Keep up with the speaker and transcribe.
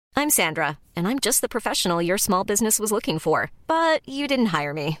I'm Sandra, and I'm just the professional your small business was looking for. But you didn't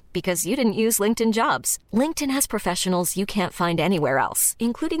hire me because you didn't use LinkedIn Jobs. LinkedIn has professionals you can't find anywhere else,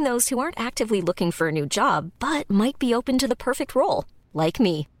 including those who aren't actively looking for a new job, but might be open to the perfect role, like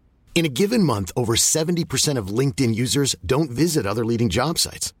me. In a given month, over 70% of LinkedIn users don't visit other leading job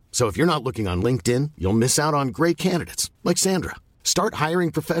sites. So if you're not looking on LinkedIn, you'll miss out on great candidates like Sandra. Start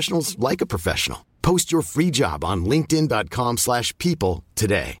hiring professionals like a professional. Post your free job on linkedin.com/people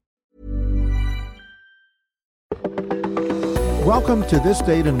today. Welcome to This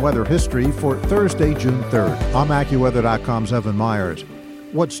Date in Weather History for Thursday, June 3rd. I'm AccuWeather.com's Evan Myers.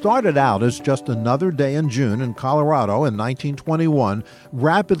 What started out as just another day in June in Colorado in 1921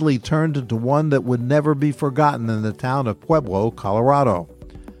 rapidly turned into one that would never be forgotten in the town of Pueblo, Colorado.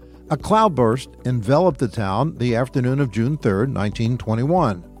 A cloudburst enveloped the town the afternoon of June 3rd,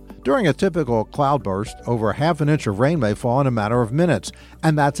 1921. During a typical cloudburst, over half an inch of rain may fall in a matter of minutes,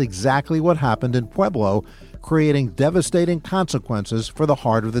 and that's exactly what happened in Pueblo, creating devastating consequences for the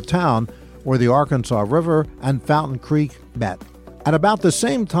heart of the town, where the Arkansas River and Fountain Creek met. At about the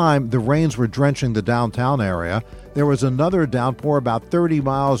same time the rains were drenching the downtown area, there was another downpour about 30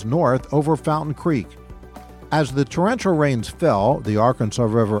 miles north over Fountain Creek. As the torrential rains fell, the Arkansas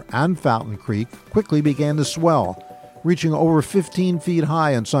River and Fountain Creek quickly began to swell, reaching over 15 feet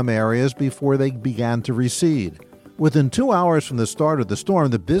high in some areas before they began to recede. Within 2 hours from the start of the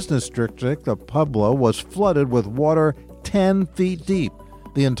storm, the business district of Pueblo was flooded with water 10 feet deep.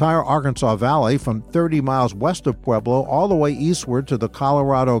 The entire Arkansas Valley, from 30 miles west of Pueblo all the way eastward to the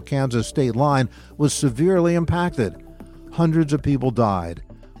Colorado-Kansas state line, was severely impacted. Hundreds of people died,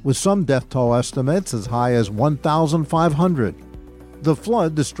 with some death toll estimates as high as 1,500. The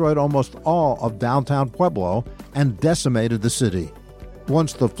flood destroyed almost all of downtown Pueblo and decimated the city.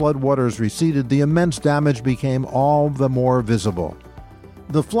 Once the floodwaters receded, the immense damage became all the more visible.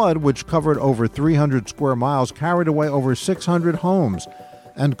 The flood, which covered over 300 square miles, carried away over 600 homes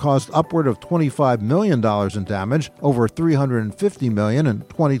and caused upward of $25 million in damage, over $350 million in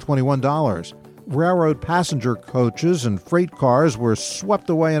 2021 dollars. Railroad passenger coaches and freight cars were swept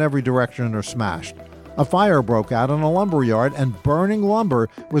away in every direction or smashed. A fire broke out in a lumber yard, and burning lumber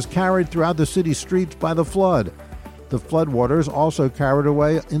was carried throughout the city streets by the flood. The floodwaters also carried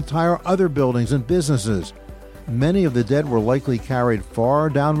away entire other buildings and businesses. Many of the dead were likely carried far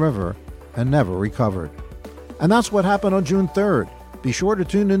downriver and never recovered. And that's what happened on June 3rd. Be sure to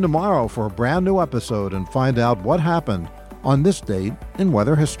tune in tomorrow for a brand new episode and find out what happened on this date in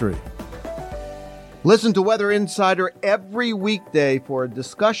weather history. Listen to Weather Insider every weekday for a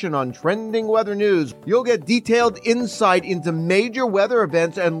discussion on trending weather news. You'll get detailed insight into major weather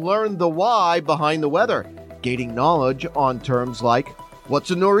events and learn the why behind the weather, gaining knowledge on terms like,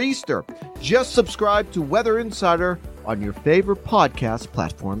 what's a nor'easter? Just subscribe to Weather Insider on your favorite podcast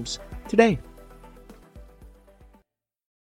platforms today.